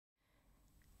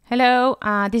Hello,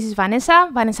 this is Vanessa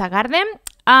Garde,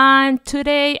 and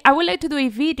today I would like to do a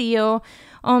video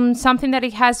on something that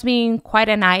it has been quite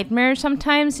a nightmare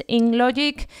sometimes in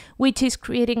logic, which is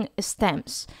creating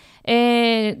stems.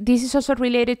 This is also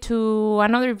related to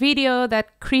another video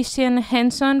that Christian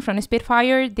Henson from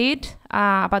Spitfire did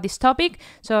about this topic.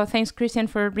 So thanks, Christian,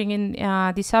 for bringing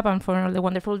this up and for all the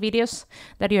wonderful videos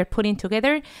that you're putting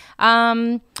together.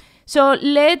 So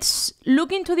let's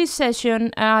look into this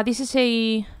session. This is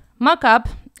a mock-up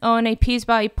on a piece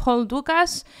by Paul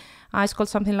Dukas. It's called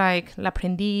something like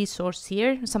L'Apprenti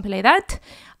Sorcier, something like that.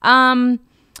 And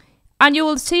you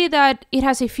will see that it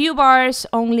has a few bars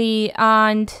only,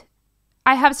 and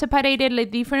I have separated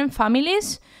like different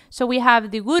families. So we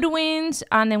have the woodwinds,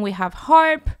 and then we have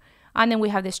harp, and then we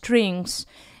have the strings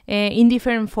in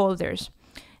different folders.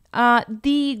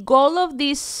 The goal of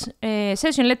this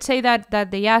session, let's say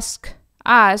that they ask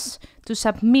us to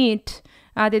submit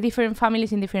the different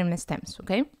families in different stems,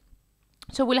 okay?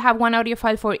 So we'll have one audio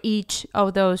file for each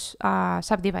of those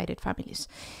subdivided families.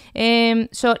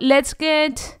 So let's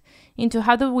get into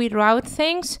how do we route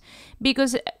things,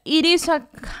 because it is a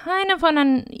kind of an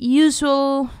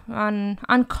unusual and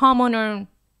uncommon or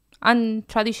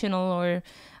untraditional or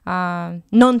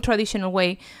non-traditional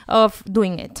way of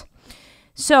doing it.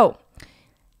 So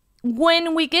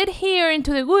when we get here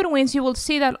into the woodwinds, you will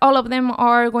see that all of them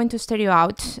are going to stereo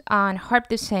out, and harp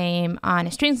the same,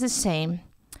 and strings the same.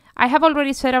 I have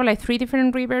already set up like 3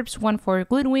 different reverbs, one for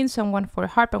woodwinds and one for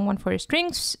harp and one for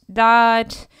strings.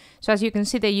 So as you can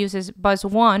see, they use bus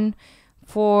 1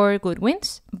 for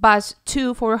woodwinds, bus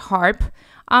 2 for harp,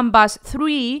 and bus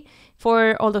 3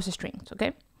 for all those strings,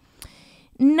 okay?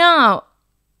 Now,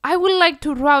 I would like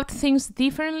to route things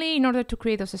differently in order to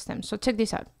create those stems. So check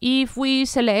this out. If we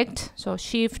select, so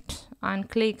shift and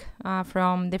click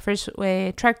from the first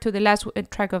track to the last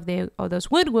track of those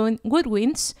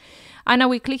woodwinds, and now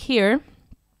we click here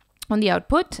on the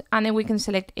output, and then we can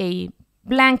select a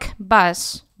blank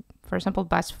bus, for example,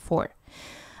 bus 4.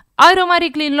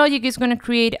 Automatically, Logic is going to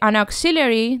create an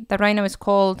auxiliary that right now is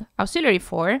called Auxiliary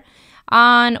 4,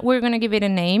 and we're going to give it a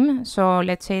name. So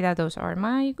let's say that those are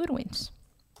my woodwinds.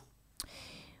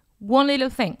 One little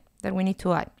thing that we need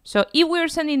to add. So if we're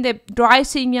sending the dry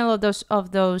signal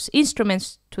of those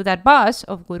instruments to that bus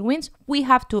of woodwinds, we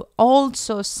have to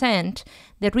also send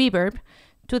the reverb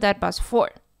to that bus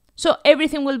 4. So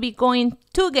everything will be going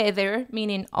together,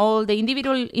 meaning all the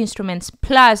individual instruments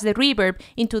plus the reverb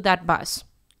into that bus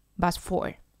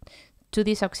 4, to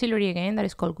this auxiliary again that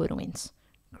is called woodwinds.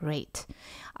 Great.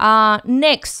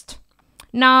 Next.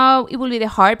 Now it will be the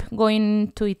harp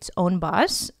going to its own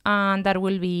bus, and that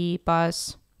will be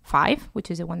bus 5,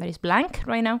 which is the one that is blank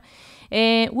right now.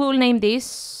 We will name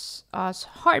this as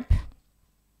harp,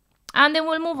 and then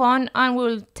we'll move on and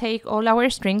we'll take all our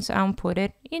strings and put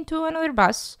it into another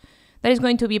bus that is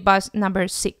going to be bus number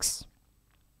 6.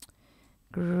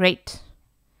 Great.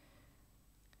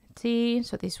 Let's see,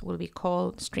 so this will be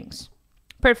called strings.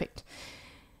 Perfect.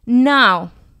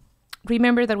 Now,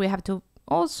 remember that we have to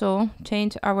also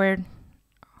change our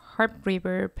harp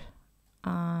reverb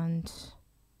and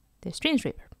the strings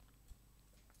reverb.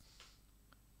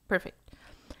 Perfect.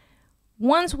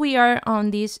 Once we are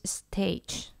on this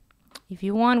stage, if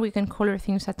you want, we can color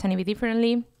things a tiny bit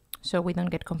differently so we don't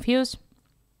get confused.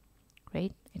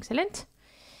 Great, excellent.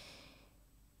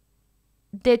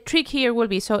 The trick here will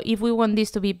be, so if we want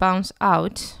this to be bounced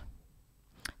out,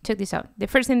 check this out. The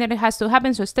first thing that has to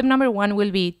happen, so step number 1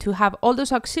 will be to have all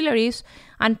those auxiliaries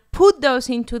and put those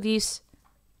into this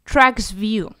tracks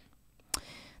view.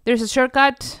 There's a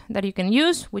shortcut that you can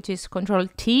use, which is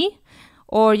Control-T,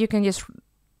 or you can just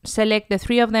select the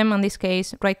 3 of them. In this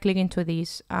case, right-click into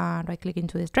these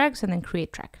tracks and then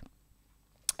create track.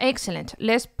 Excellent.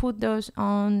 Let's put those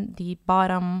on the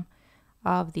bottom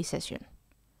of the session,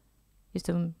 just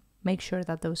to make sure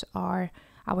that those are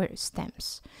our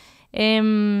stems.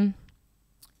 The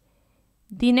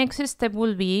next step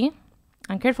will be,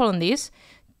 and careful on this,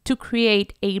 to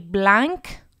create a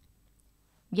blank,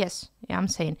 I'm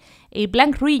saying, a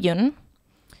blank region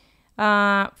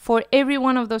for every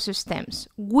one of those stems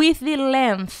with the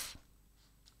length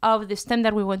of the stem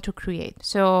that we want to create.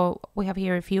 So we have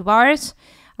here a few bars,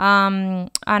 and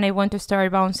I want to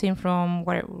start bouncing from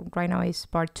what right now is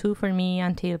bar 2 for me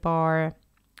until bar,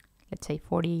 let's say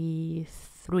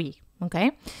 43.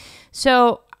 Okay,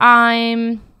 so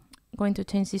I'm going to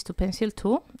change this to pencil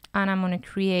 2, and I'm going to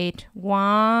create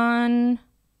one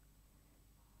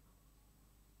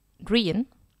region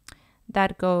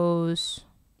that goes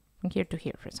from here to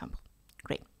here, for example.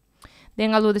 Great.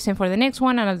 Then I'll do the same for the next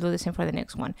one, and I'll do the same for the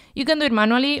next one. You can do it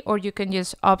manually, or you can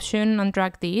just option and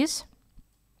drag these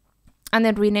and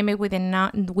then rename it with the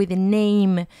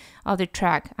name of the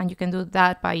track. And you can do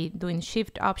that by doing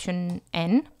Shift Option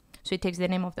N. So it takes the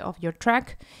name of your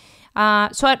track.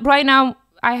 So right now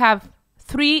I have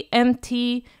 3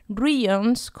 empty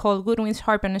regions called woodwinds,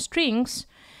 harp, and strings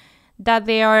that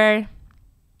they are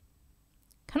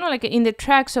kind of like in the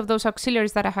tracks of those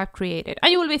auxiliaries that I have created.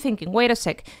 And you will be thinking, wait a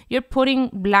sec, you're putting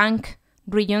blank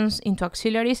regions into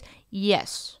auxiliaries?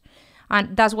 Yes.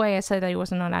 And that's why I said that it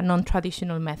was not a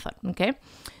non-traditional method, okay?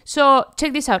 So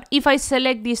check this out. If I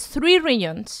select these 3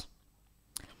 regions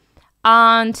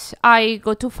and I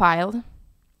go to File,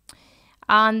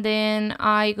 and then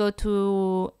I go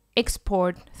to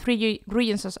Export 3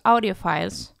 regions as audio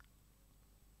files,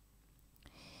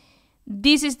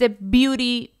 this is the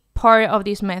beauty part of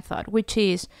this method, which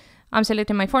is I'm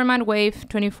selecting my format, WAV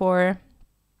 24.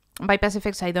 Bypass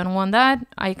effects, I don't want that.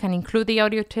 I can include the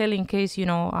audio tail in case,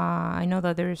 I know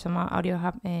that there is some audio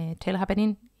tail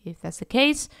happening, if that's the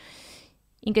case.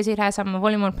 In case it has some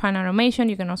volume or pan automation,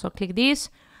 you can also click this.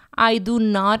 I do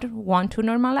not want to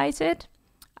normalize it.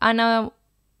 And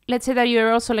let's say that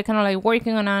you're also kind of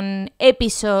working on an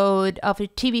episode of a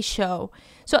TV show.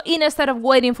 So instead of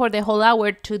waiting for the whole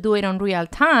hour to do it on real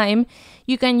time,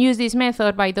 you can use this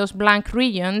method by those blank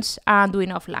regions and do it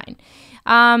offline.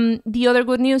 The other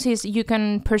good news is you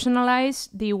can personalize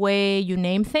the way you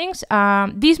name things.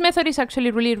 This method is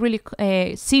actually really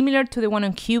similar to the one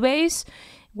on Cubase,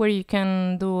 where you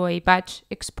can do a batch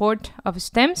export of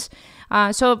stems.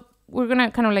 So we're gonna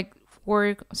kind of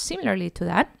work similarly to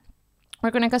that.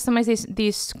 We're gonna customize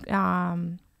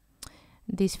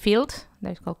this field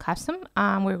that is called custom,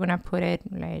 and we're gonna put it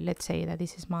let's say that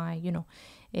this is my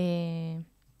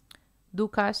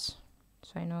Ducas,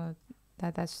 so I know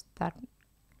that's that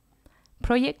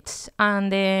projects,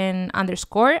 and then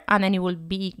underscore, and then it will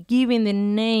be giving the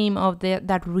name of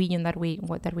that region that we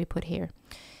put here.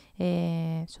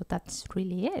 So that's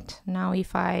really it. Now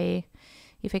if I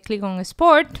click on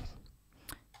export,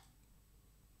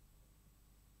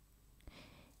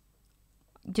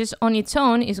 just on its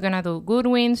own is gonna do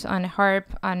woodwinds and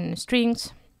harp and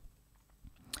strings.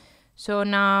 So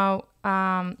now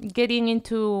getting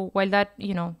into, while that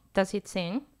does its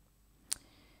thing,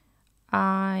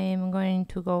 I'm going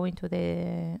to go into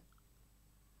the,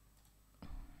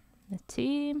 let's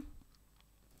see.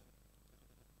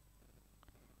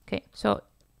 Okay, so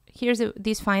here's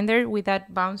this finder with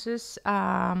that bounces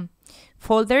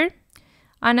folder.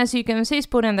 And as you can see, it's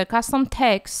put in the custom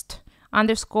text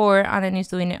underscore, and then it's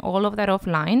doing all of that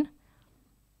offline.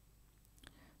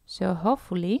 So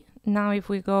hopefully, now if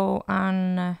we go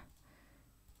and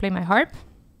play my harp,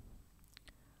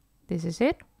 this is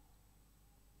it.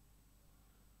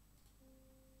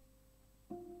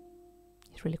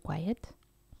 It's really quiet.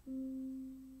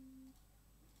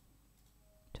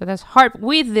 So that's harp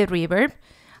with the reverb.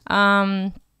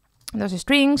 Those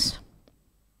strings.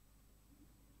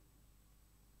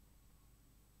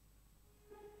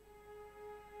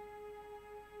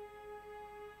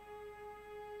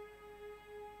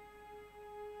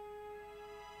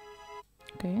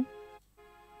 Okay.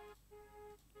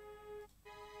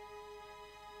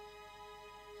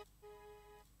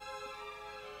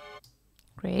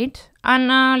 Great. And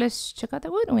now let's check out the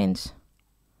woodwinds.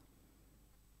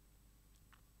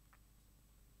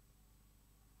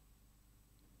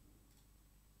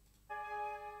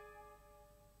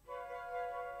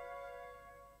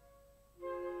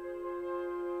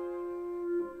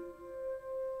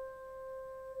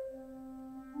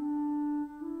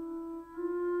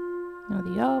 Now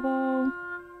the oboe.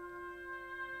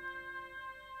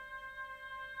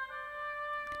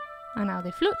 And now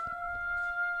the flute.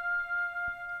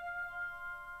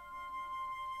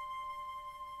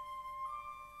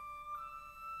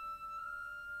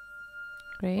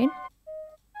 Great.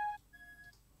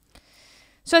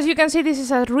 So as you can see, this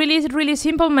is a really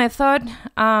simple method,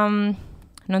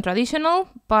 non-traditional,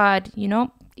 but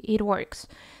it works.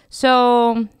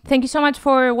 So thank you so much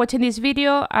for watching this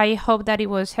video. I hope that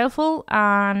it was helpful,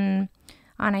 and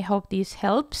I hope this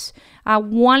helps.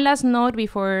 One last note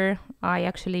before I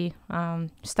actually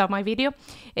stop my video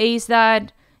is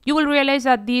that you will realize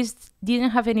that this didn't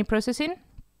have any processing.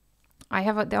 I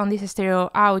have on this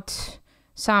stereo out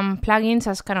some plugins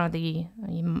as kind of the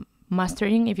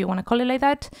mastering, if you want to call it like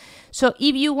that. So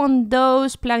if you want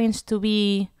those plugins to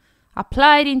be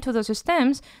applied into those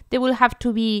stems, they will have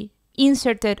to be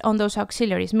inserted on those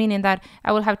auxiliaries, meaning that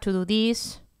I will have to do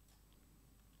this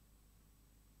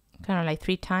kind of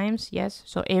 3 times. Yes,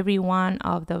 so every one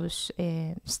of those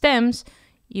stems,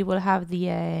 you will have the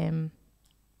kind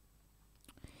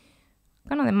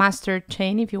of the master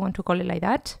chain, if you want to call it like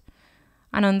that.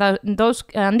 And on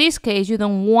in this case, you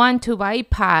don't want to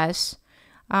bypass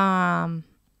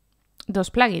those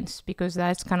plugins, because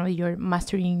that's kind of your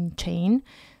mastering chain.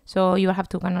 So you have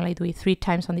to kind of like do it 3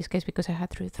 times on this case, because I had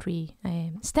three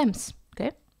stems.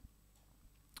 Okay.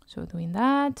 So doing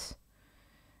that,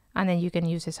 and then you can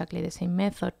use exactly the same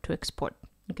method to export.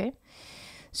 Okay.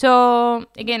 So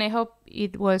again, I hope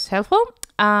it was helpful.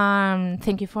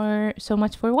 Thank you so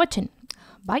much for watching.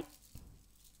 Bye.